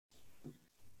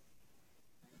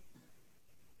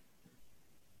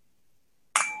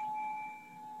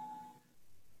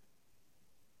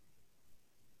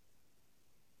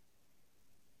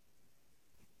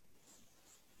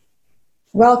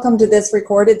Welcome to this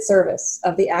recorded service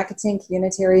of the Accotink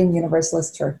Unitarian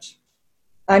Universalist Church.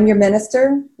 I'm your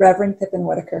minister, Reverend Pippin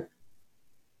Whitaker.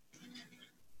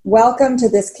 Welcome to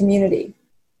this community,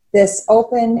 this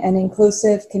open and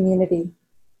inclusive community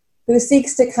who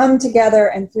seeks to come together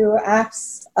and through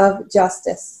acts of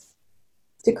justice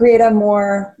to create a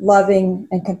more loving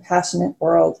and compassionate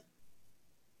world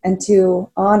and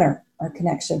to honor our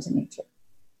connection to nature.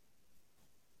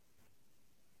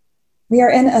 We are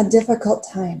in a difficult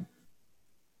time,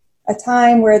 a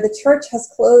time where the church has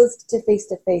closed to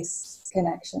face-to-face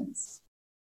connections,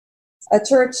 a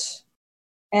church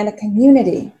and a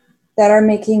community that are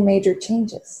making major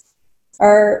changes.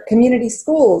 Our community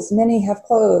schools, many have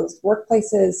closed.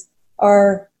 Workplaces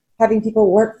are having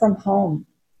people work from home.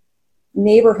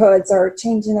 Neighborhoods are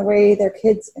changing the way their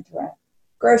kids interact.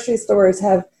 Grocery stores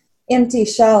have empty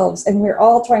shelves, and we're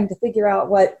all trying to figure out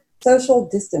what social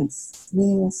distance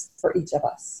means for each of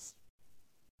us.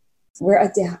 We're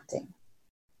adapting.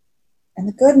 And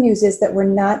the good news is that we're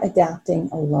not adapting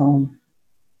alone.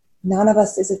 None of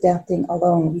us is adapting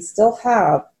alone. We still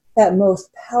have that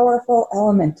most powerful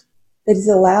element that has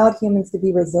allowed humans to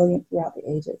be resilient throughout the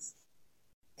ages: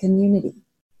 community.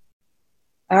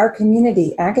 Our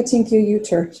community, Accotink UU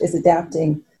Church, is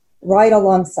adapting right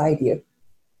alongside you.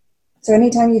 So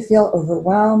anytime you feel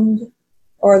overwhelmed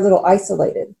or a little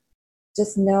isolated,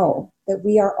 just know that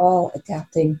we are all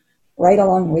adapting right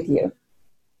along with you.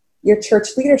 Your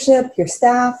church leadership, your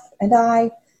staff, and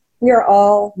I, we are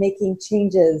all making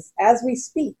changes as we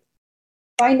speak,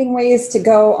 finding ways to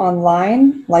go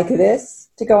online like this,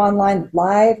 to go online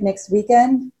live next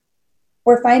weekend.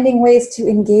 We're finding ways to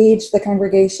engage the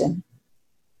congregation.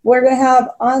 We're going to have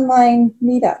online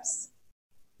meetups.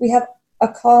 We have a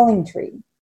calling tree,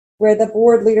 where the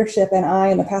board leadership and I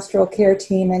and the pastoral care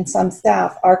team and some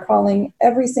staff are calling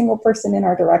every single person in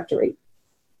our directory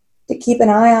to keep an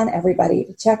eye on everybody,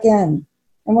 to check in.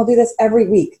 And we'll do this every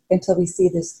week until we see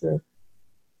this through.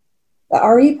 The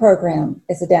RE program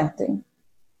is adapting.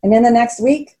 And in the next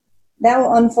week, that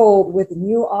will unfold with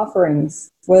new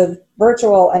offerings, with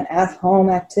virtual and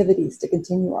at-home activities to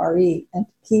continue RE and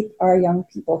to keep our young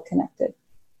people connected.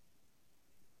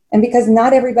 And because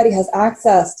not everybody has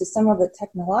access to some of the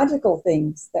technological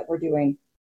things that we're doing,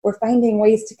 we're finding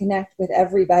ways to connect with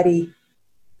everybody,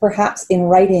 perhaps in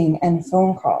writing and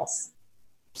phone calls,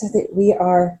 so that we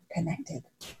are connected,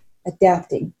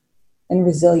 adapting, and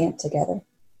resilient together.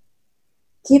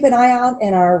 Keep an eye out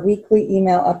in our weekly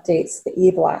email updates, the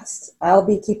e-blast. I'll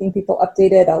be keeping people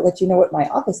updated. I'll let you know what my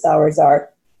office hours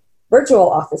are, virtual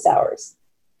office hours,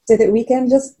 so that we can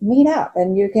just meet up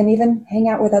and you can even hang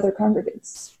out with other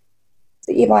congregants.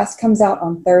 The e-blast comes out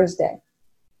on Thursday.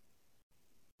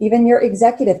 Even your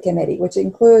executive committee, which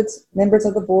includes members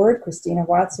of the board, Christina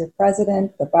Watts, your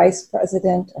president, the vice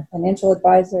president, our financial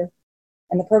advisor,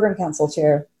 and the program council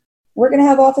chair, we're going to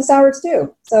have office hours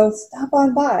too. So stop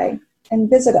on by and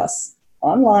visit us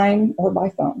online or by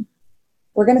phone.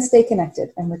 We're going to stay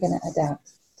connected and we're going to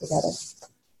adapt together.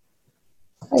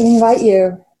 I invite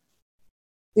you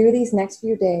through these next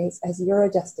few days as you're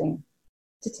adjusting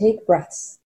to take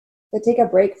breaths, to take a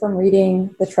break from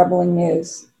reading the troubling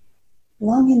news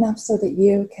long enough so that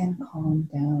you can calm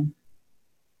down.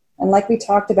 And like we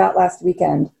talked about last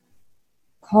weekend,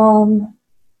 calm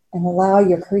and allow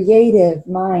your creative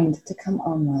mind to come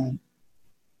online.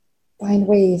 Find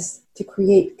ways to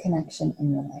create connection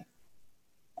in your life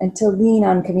and to lean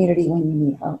on community when you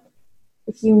need help.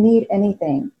 If you need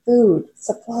anything, food,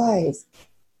 supplies,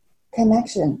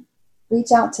 connection,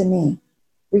 reach out to me.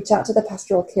 Reach out to the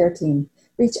pastoral care team.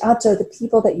 Reach out to the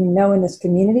people that you know in this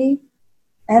community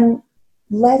and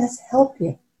let us help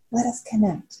you. Let us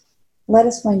connect. Let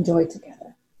us find joy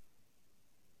together.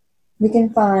 We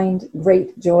can find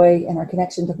great joy in our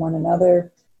connection to one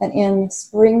another and in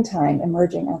springtime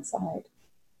emerging outside.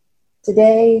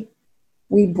 Today,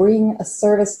 we bring a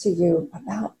service to you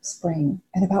about spring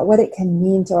and about what it can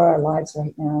mean to our lives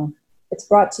right now. It's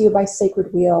brought to you by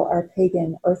Sacred Wheel, our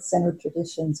pagan, earth-centered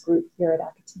traditions group here at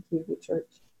Accotink UU Church.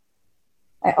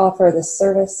 I offer this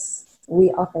service,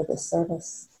 we offer this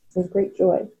service with great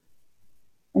joy.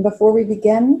 And before we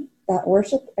begin that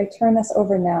worship, I turn this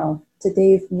over now to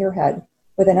Dave Muirhead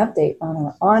with an update on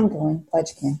our ongoing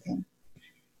pledge campaign.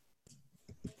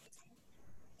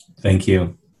 Thank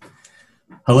you.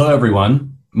 Hello,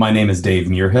 everyone. My name is Dave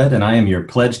Muirhead, and I am your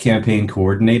pledge campaign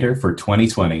coordinator for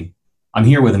 2020. I'm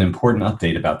here with an important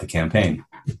update about the campaign.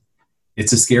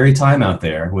 It's a scary time out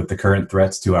there with the current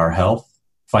threats to our health,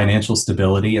 financial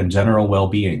stability, and general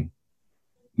well-being.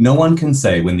 No one can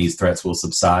say when these threats will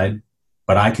subside,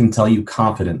 but I can tell you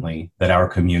confidently that our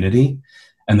community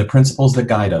and the principles that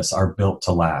guide us are built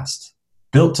to last.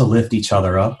 built to lift each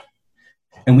other up,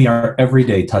 and we are every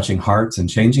day touching hearts and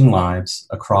changing lives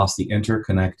across the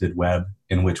interconnected web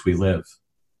in which we live.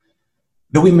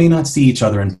 Though we may not see each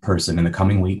other in person in the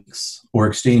coming weeks, or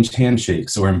exchange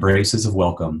handshakes or embraces of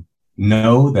welcome,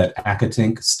 know that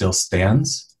Accotink still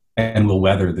stands and will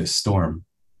weather this storm.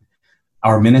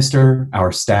 Our minister,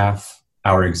 our staff,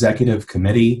 our executive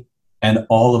committee, and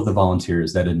all of the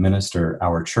volunteers that administer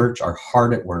our church are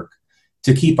hard at work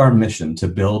to keep our mission to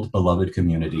build beloved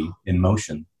community in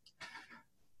motion.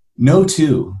 Know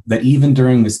too that even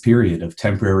during this period of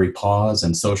temporary pause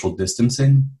and social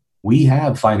distancing, we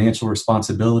have financial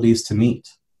responsibilities to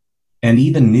meet, and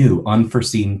even new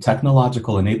unforeseen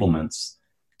technological enablements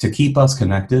to keep us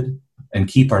connected and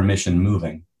keep our mission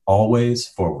moving, always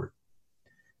forward.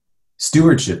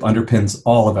 Stewardship underpins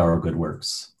all of our good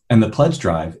works, and the Pledge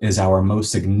Drive is our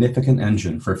most significant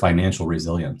engine for financial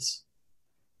resilience.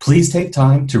 Please take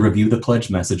time to review the pledge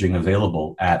messaging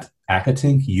available at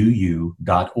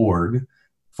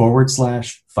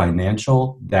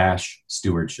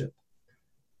accotinkuu.org/financial-stewardship.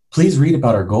 Please read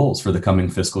about our goals for the coming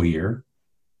fiscal year.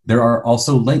 There are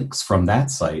also links from that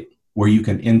site where you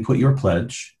can input your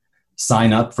pledge,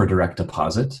 sign up for direct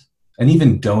deposit, and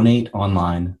even donate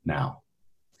online now.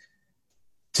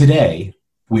 Today,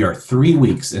 we are 3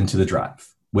 weeks into the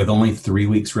drive, with only 3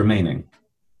 weeks remaining.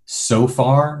 So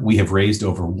far, we have raised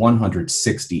over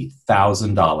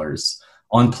 $160,000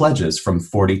 on pledges from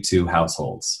 42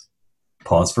 households.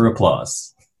 Pause for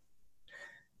applause.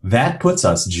 That puts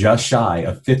us just shy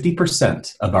of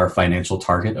 50% of our financial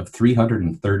target of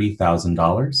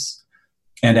 $330,000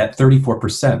 and at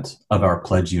 34% of our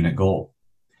pledge unit goal.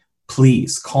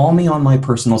 Please call me on my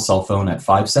personal cell phone at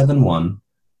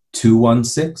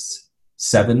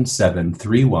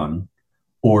 571-216-7731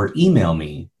 or email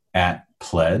me at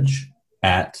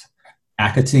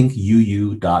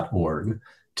pledge@accotinkuu.org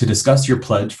to discuss your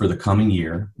pledge for the coming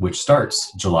year, which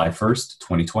starts July 1st,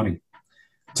 2020.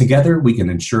 Together, we can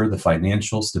ensure the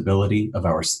financial stability of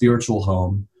our spiritual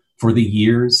home for the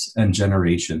years and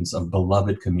generations of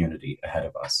beloved community ahead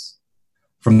of us.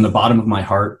 From the bottom of my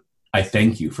heart, I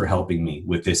thank you for helping me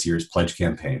with this year's pledge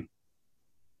campaign.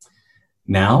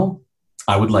 Now,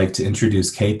 I would like to introduce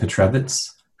Kay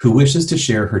Petrevitz, who wishes to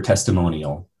share her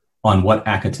testimonial on what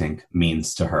Accotink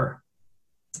means to her.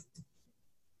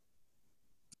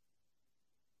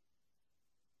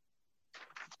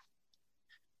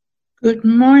 Good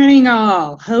morning,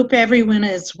 all. Hope everyone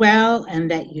is well and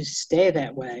that you stay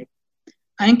that way.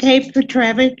 I'm Kay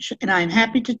Petrevitz, and I'm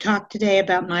happy to talk today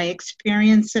about my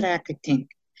experience at Accotink,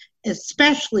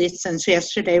 especially since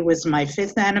yesterday was my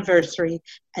 5th anniversary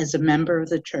as a member of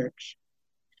the church.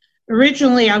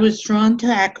 Originally, I was drawn to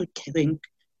Accotink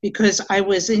because I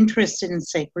was interested in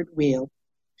Sacred Wheel.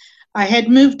 I had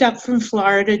moved up from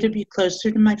Florida to be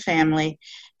closer to my family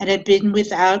and had been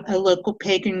without a local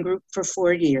pagan group for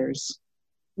 4 years.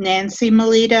 Nancy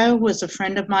Melito was a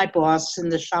friend of my boss in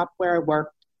the shop where I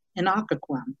worked in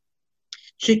Occoquan.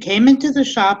 She came into the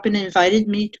shop and invited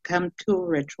me to come to a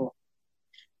ritual.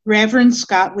 Reverend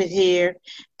Scott was here,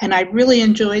 and I really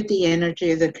enjoyed the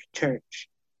energy of the church.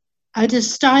 I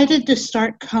decided to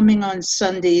start coming on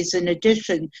Sundays in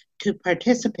addition to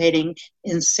participating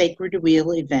in Sacred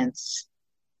Wheel events.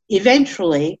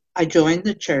 Eventually, I joined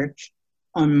the church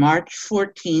on March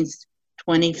 14th,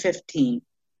 2015.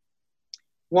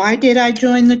 Why did I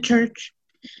join the church?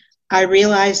 I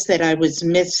realized that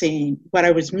what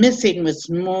I was missing was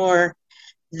more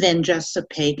than just a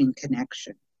pagan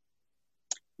connection.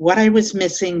 What I was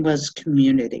missing was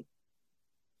community.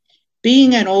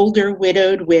 Being an older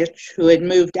widowed witch who had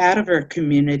moved out of her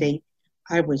community,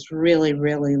 I was really,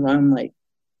 really lonely.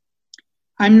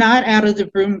 I'm not out of the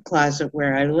broom closet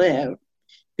where I live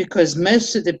because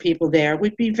most of the people there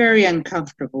would be very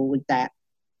uncomfortable with that.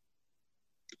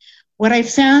 What I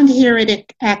found here at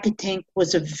Accotink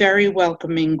was a very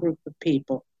welcoming group of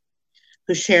people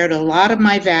who shared a lot of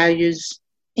my values,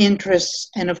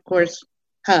 interests, and of course,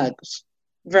 hugs.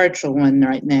 Virtual one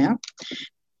right now.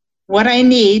 What I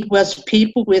need was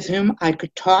people with whom I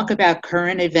could talk about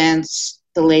current events,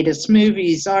 the latest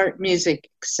movies, art, music,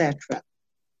 etc.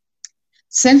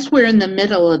 Since we're in the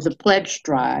middle of the pledge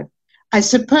drive, I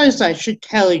suppose I should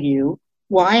tell you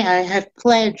why I have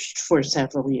pledged for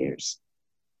several years.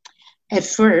 At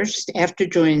first, after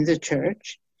joining the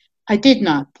church, I did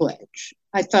not pledge.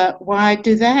 I thought, why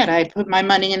do that? I put my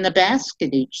money in the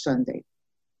basket each Sunday.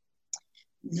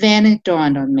 Then it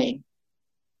dawned on me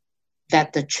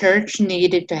that the church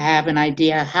needed to have an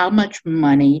idea how much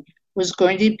money was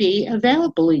going to be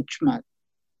available each month.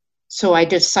 So I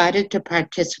decided to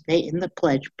participate in the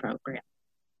pledge program.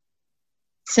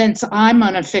 Since I'm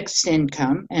on a fixed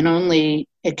income and only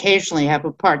occasionally have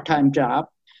a part-time job,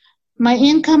 my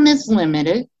income is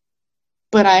limited,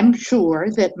 but I'm sure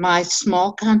that my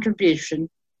small contribution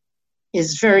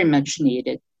is very much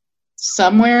needed.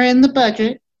 Somewhere in the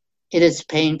budget, it is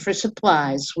paying for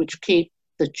supplies which keep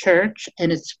the church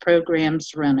and its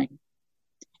programs running.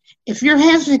 If you're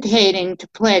hesitating to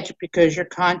pledge because your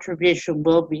contribution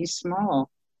will be small,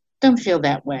 don't feel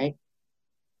that way.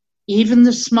 Even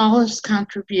the smallest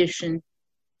contribution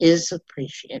is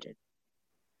appreciated.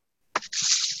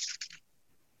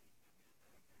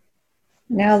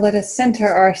 Now let us center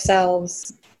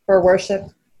ourselves for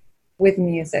worship with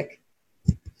music.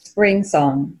 Spring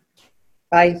Song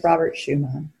by Robert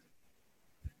Schumann.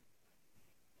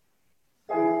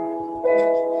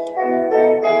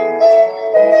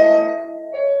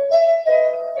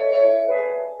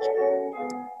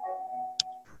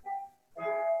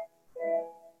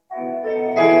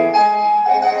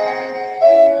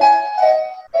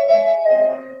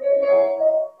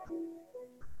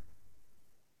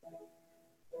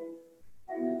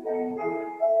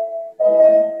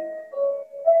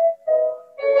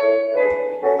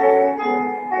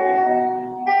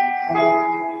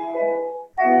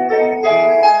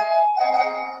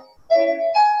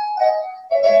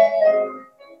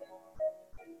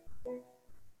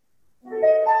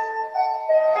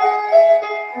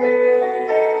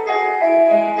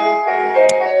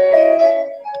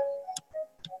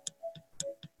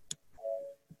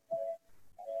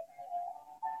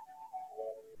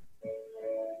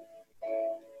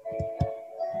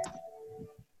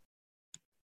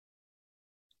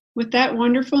 With that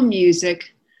wonderful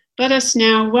music, let us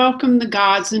now welcome the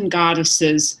gods and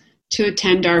goddesses to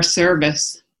attend our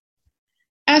service.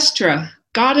 Estra,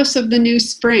 goddess of the new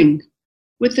spring,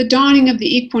 with the dawning of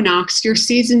the equinox, your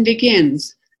season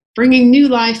begins, bringing new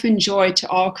life and joy to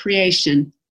all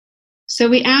creation. So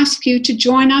we ask you to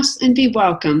join us and be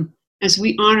welcome as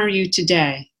we honor you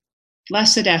today.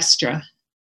 Blessed Estra.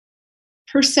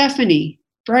 Persephone,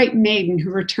 bright maiden who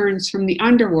returns from the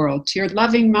underworld to your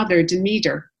loving mother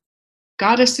Demeter,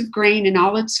 goddess of grain in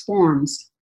all its forms,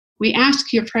 we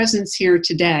ask your presence here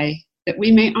today that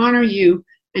we may honor you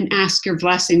and ask your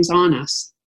blessings on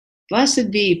us.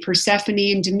 Blessed be Persephone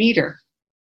and Demeter.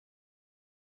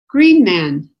 Green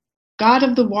Man, god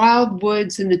of the wild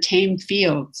woods and the tame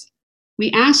fields,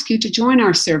 we ask you to join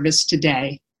our service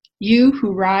today. You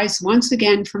who rise once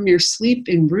again from your sleep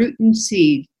in root and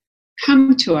seed,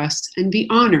 come to us and be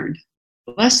honored.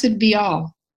 Blessed be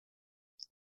all.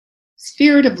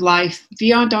 Spirit of life,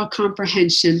 beyond all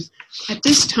comprehension, at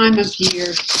this time of year,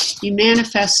 you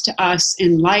manifest to us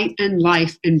in light and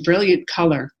life and brilliant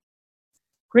color.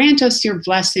 Grant us your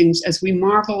blessings as we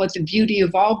marvel at the beauty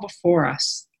of all before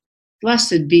us.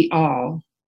 Blessed be all.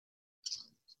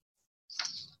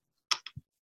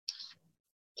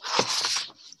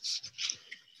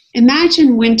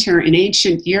 Imagine winter in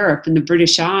ancient Europe and the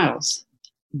British Isles.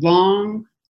 Long,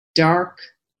 dark,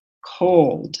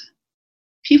 cold.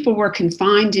 People were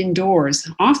confined indoors,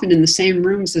 often in the same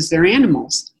rooms as their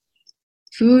animals.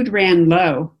 Food ran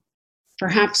low.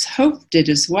 Perhaps hope did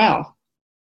as well.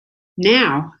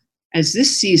 Now, as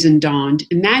this season dawned,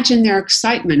 imagine their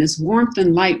excitement as warmth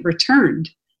and light returned.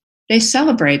 They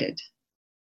celebrated.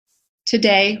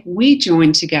 Today, we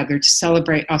join together to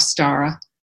celebrate Ostara,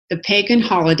 the pagan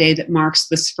holiday that marks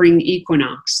the spring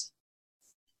equinox.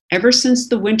 Ever since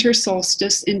the winter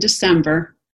solstice in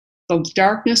December, the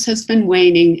darkness has been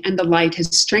waning and the light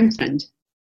has strengthened.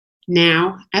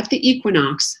 Now, at the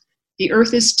equinox, the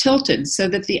earth is tilted so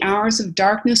that the hours of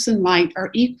darkness and light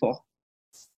are equal.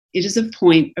 It is a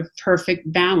point of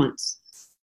perfect balance.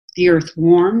 The earth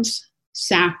warms,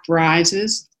 sap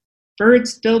rises,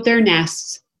 birds build their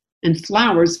nests, and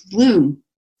flowers bloom.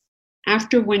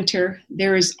 After winter,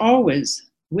 there is always,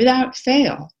 without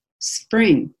fail,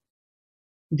 spring.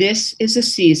 This is a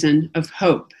season of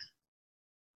hope.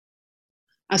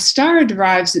 Ostara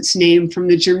derives its name from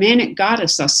the Germanic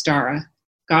goddess Ostara,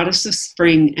 goddess of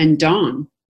spring and dawn.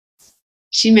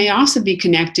 She may also be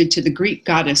connected to the Greek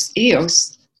goddess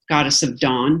Eos, goddess of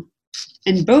dawn,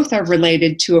 and both are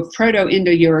related to a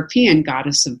Proto-Indo-European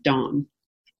goddess of dawn.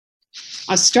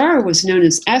 Ostara was known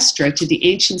as Estra to the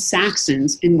ancient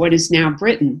Saxons in what is now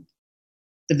Britain.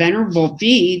 The Venerable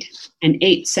Bede, an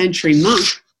 8th century monk,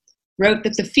 wrote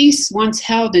that the feasts once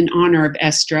held in honor of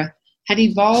Estra had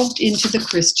evolved into the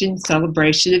Christian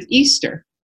celebration of Easter.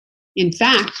 In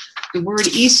fact, the word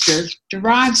Easter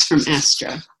derives from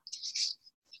Estra.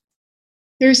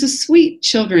 There's a sweet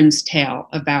children's tale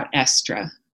about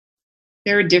Estra.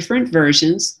 There are different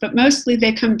versions, but mostly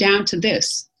they come down to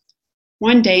this.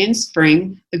 One day in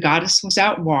spring, the goddess was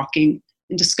out walking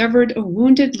and discovered a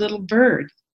wounded little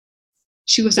bird.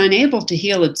 She was unable to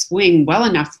heal its wing well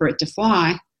enough for it to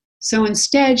fly, so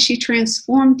instead she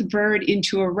transformed the bird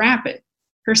into a rabbit,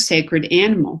 her sacred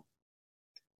animal.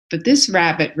 But this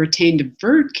rabbit retained a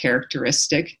bird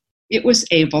characteristic: it was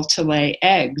able to lay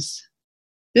eggs.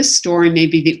 This story may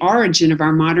be the origin of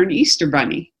our modern Easter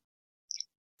Bunny.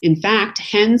 In fact,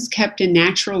 hens kept in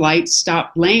natural light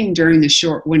stop laying during the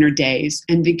short winter days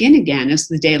and begin again as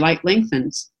the daylight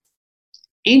lengthens.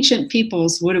 Ancient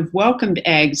peoples would have welcomed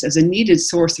eggs as a needed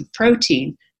source of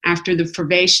protein after the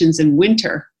privations in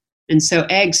winter, and so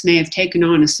eggs may have taken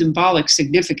on a symbolic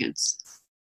significance.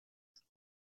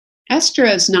 Estra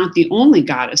is not the only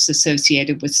goddess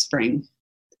associated with spring.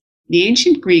 The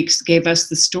ancient Greeks gave us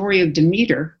the story of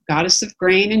Demeter, goddess of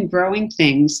grain and growing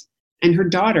things, and her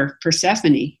daughter,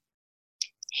 Persephone.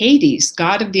 Hades,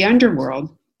 god of the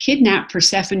underworld, kidnapped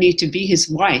Persephone to be his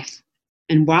wife,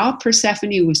 and while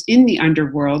Persephone was in the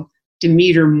underworld,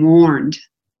 Demeter mourned.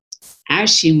 As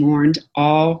she mourned,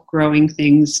 all growing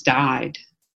things died.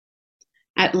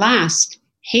 At last,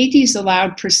 Hades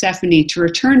allowed Persephone to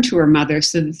return to her mother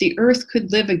so that the earth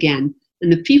could live again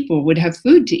and the people would have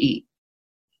food to eat.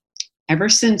 Ever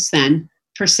since then,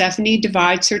 Persephone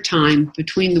divides her time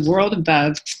between the world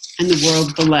above and the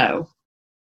world below.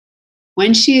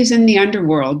 When she is in the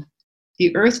underworld,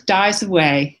 the earth dies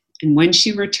away, and when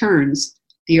she returns,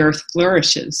 the earth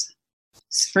flourishes.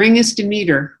 Spring is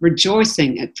Demeter,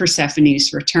 rejoicing at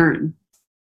Persephone's return.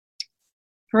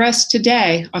 For us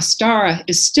today, Ostara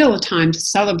is still a time to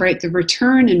celebrate the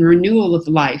return and renewal of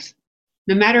life,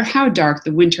 no matter how dark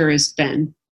the winter has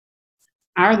been.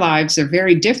 Our lives are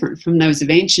very different from those of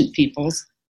ancient peoples,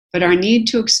 but our need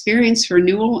to experience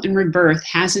renewal and rebirth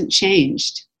hasn't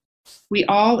changed. We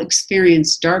all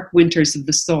experience dark winters of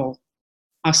the soul.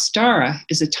 Ostara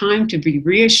is a time to be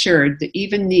reassured that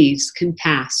even these can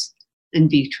pass and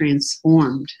be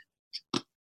transformed.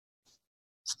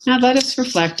 Now let us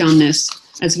reflect on this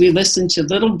as we listen to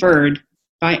Little Bird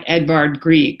by Edvard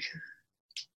Grieg.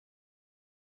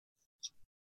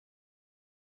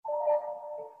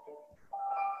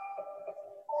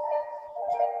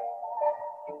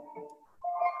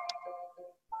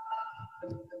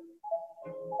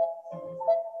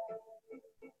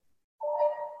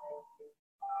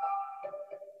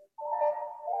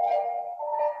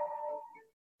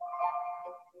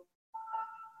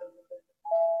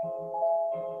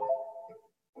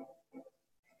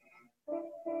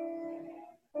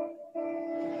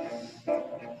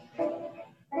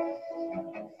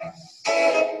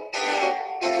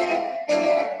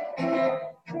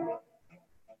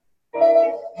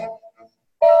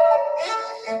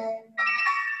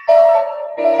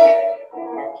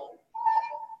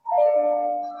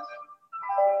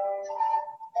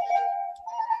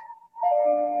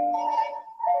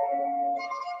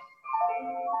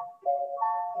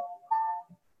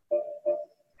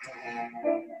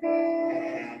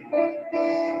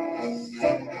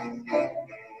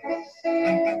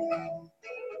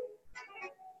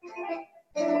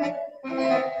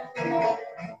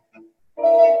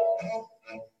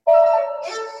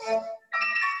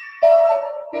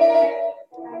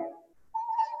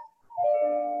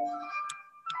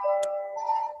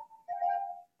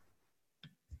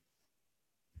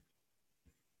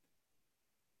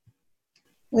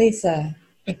 Lisa,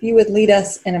 if you would lead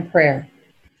us in a prayer.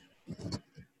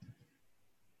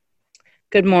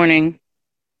 Good morning.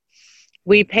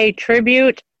 We pay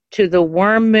tribute to the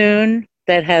worm moon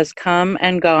that has come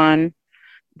and gone,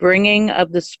 bringing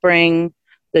of the spring,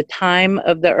 the time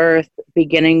of the earth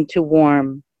beginning to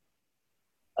warm.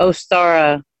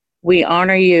 Ostara, we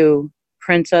honor you,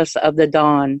 Princess of the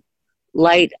Dawn,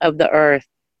 light of the earth.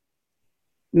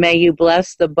 May you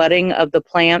bless the budding of the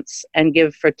plants and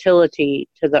give fertility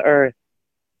to the earth.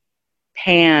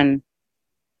 Pan,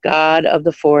 God of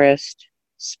the forest,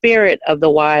 spirit of the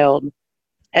wild,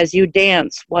 as you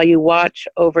dance while you watch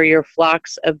over your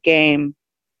flocks of game,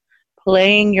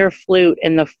 playing your flute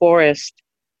in the forest,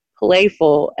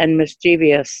 playful and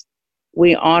mischievous,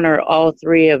 we honor all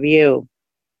three of you.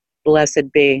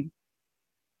 Blessed be.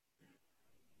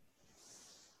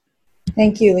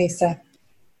 Thank you, Lisa.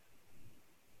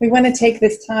 We want to take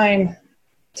this time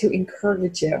to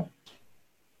encourage you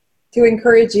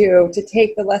to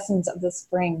take the lessons of the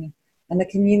spring and the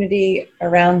community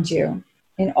around you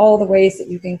in all the ways that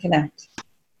you can connect,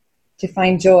 to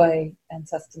find joy and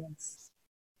sustenance.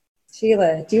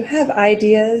 Sheila, do you have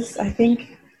ideas,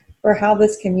 for how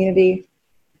this community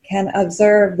can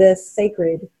observe this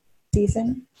sacred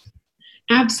season?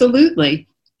 Absolutely.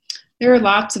 There are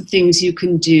lots of things you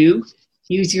can do.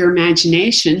 Use your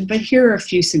imagination, but here are a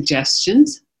few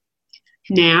suggestions.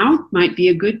 Now might be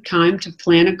a good time to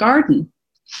plant a garden.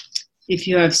 If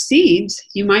you have seeds,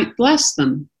 you might bless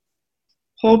them.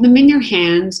 Hold them in your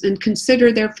hands and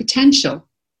consider their potential.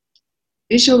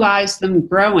 Visualize them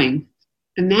growing.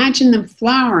 Imagine them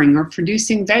flowering or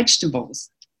producing vegetables.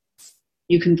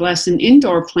 You can bless an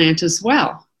indoor plant as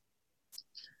well.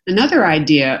 Another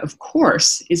idea, of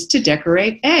course, is to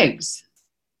decorate eggs.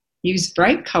 Use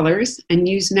bright colors and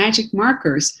use magic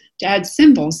markers to add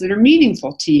symbols that are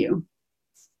meaningful to you.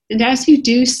 And as you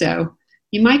do so,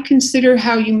 you might consider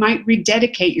how you might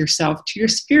rededicate yourself to your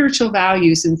spiritual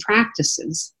values and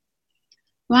practices.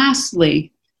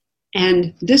 Lastly,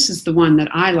 and this is the one that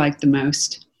I like the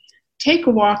most, take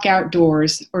a walk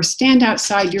outdoors or stand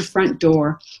outside your front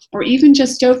door or even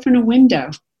just open a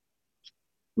window.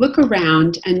 Look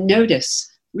around and notice,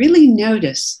 really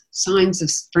notice signs of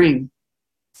spring.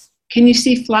 Can you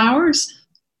see flowers?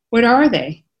 What are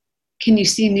they? Can you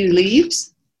see new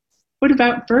leaves? What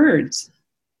about birds?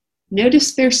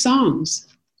 Notice their songs.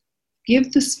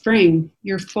 Give the spring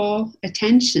your full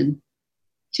attention.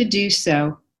 To do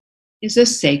so is a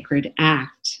sacred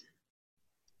act.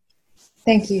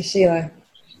 Thank you, Sheila.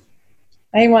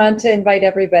 I want to invite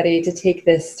everybody to take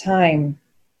this time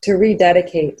to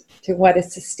rededicate to what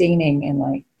is sustaining in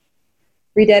life.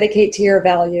 Rededicate to your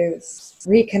values,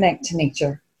 reconnect to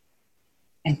nature,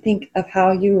 and think of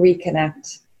how you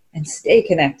reconnect and stay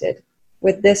connected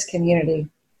with this community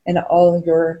and all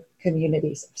your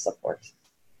communities of support.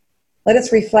 Let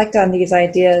us reflect on these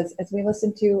ideas as we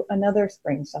listen to another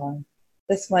spring song,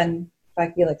 this one by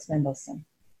Felix Mendelssohn.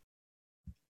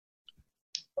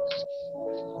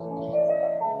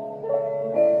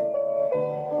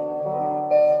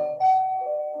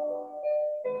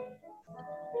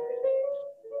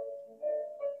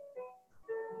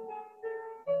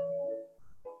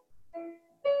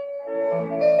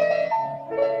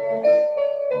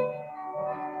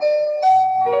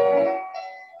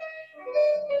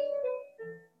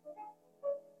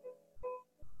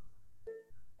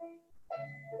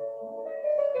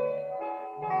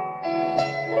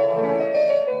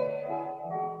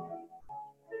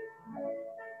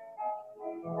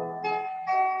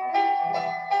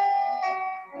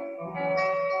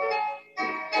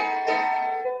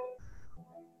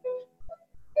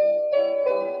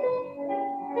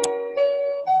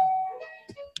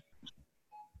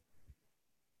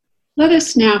 Let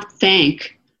us now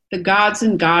thank the gods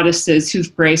and goddesses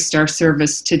who've graced our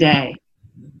service today.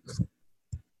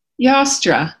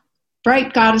 Yastra,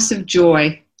 bright goddess of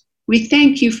joy, we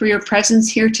thank you for your presence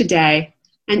here today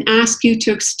and ask you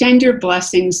to extend your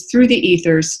blessings through the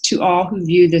ethers to all who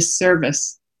view this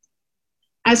service.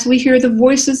 As we hear the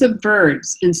voices of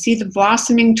birds and see the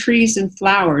blossoming trees and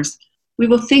flowers, we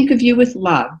will think of you with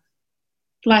love.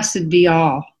 Blessed be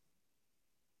all.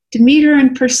 Demeter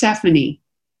and Persephone,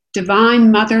 divine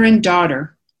mother and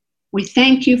daughter, we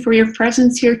thank you for your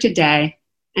presence here today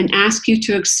and ask you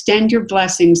to extend your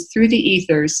blessings through the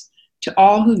ethers to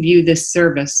all who view this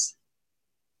service.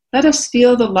 Let us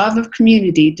feel the love of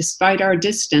community despite our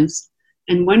distance,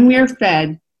 and when we are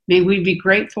fed, may we be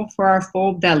grateful for our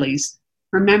full bellies,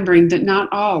 remembering that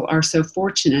not all are so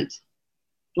fortunate.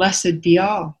 Blessed be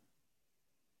all.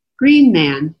 Green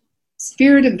Man,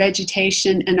 spirit of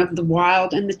vegetation and of the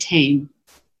wild and the tame,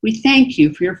 we thank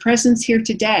you for your presence here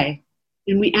today,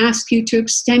 and we ask you to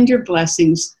extend your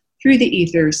blessings through the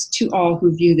ethers to all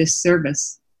who view this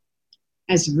service.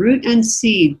 As root and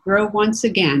seed grow once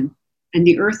again, and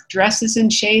the earth dresses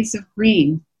in shades of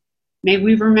green, may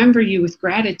we remember you with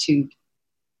gratitude.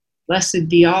 Blessed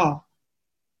be all.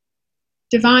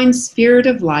 Divine Spirit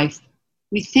of life,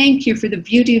 we thank you for the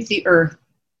beauty of the earth,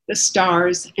 the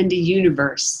stars, and the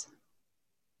universe.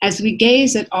 As we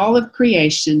gaze at all of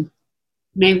creation,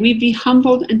 may we be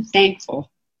humbled and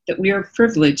thankful that we are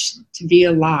privileged to be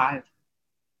alive.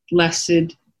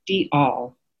 Blessed be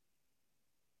all.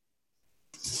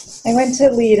 I want to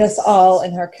lead us all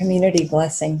in our community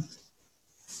blessing,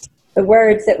 the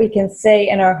words that we can say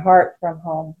in our heart from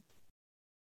home.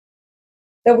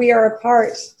 Though we are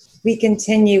apart, we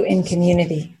continue in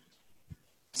community.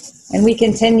 And we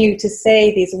continue to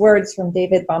say these words from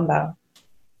David Bombau.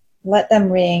 Let them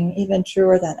ring even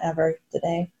truer than ever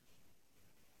today.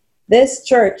 This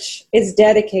church is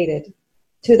dedicated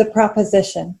to the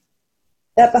proposition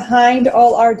that behind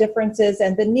all our differences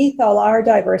and beneath all our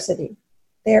diversity,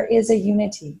 there is a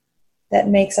unity that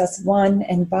makes us one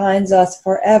and binds us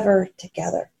forever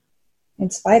together, in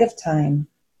spite of time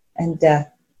and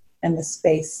death and the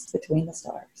space between the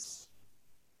stars.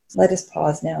 Let us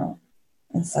pause now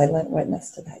in silent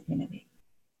witness to that unity.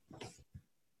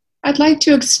 I'd like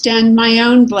to extend my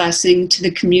own blessing to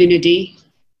the community.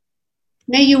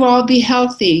 May you all be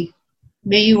healthy.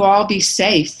 May you all be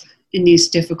safe in these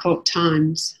difficult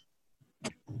times.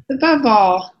 Above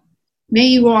all, may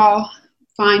you all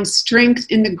find strength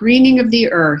in the greening of the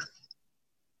earth.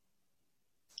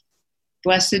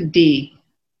 Blessed be.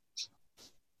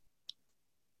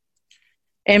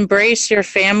 Embrace your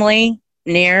family,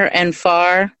 near and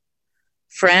far,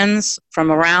 friends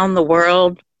from around the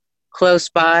world, close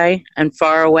by and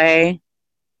far away.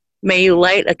 May you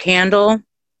light a candle,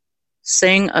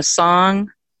 sing a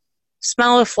song,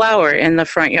 smell a flower in the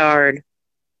front yard,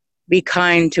 be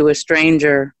kind to a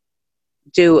stranger,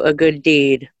 do a good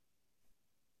deed.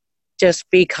 Just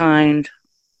be kind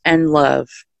and love.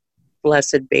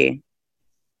 Blessed be.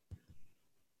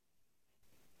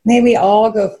 May we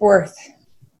all go forth.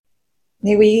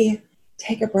 May we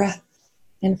take a breath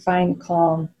and find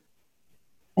calm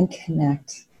and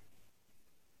connect.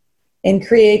 In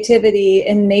creativity,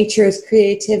 in nature's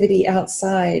creativity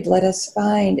outside, let us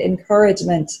find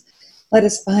encouragement. Let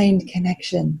us find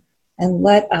connection. And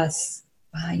let us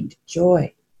find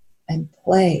joy and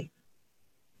play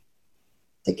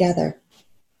together.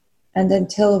 And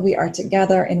until we are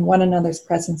together in one another's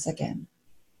presence again,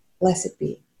 blessed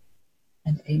be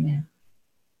and amen.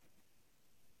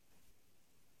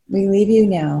 We leave you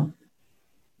now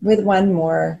with one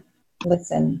more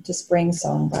listen to Spring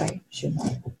Song by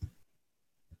Schumann.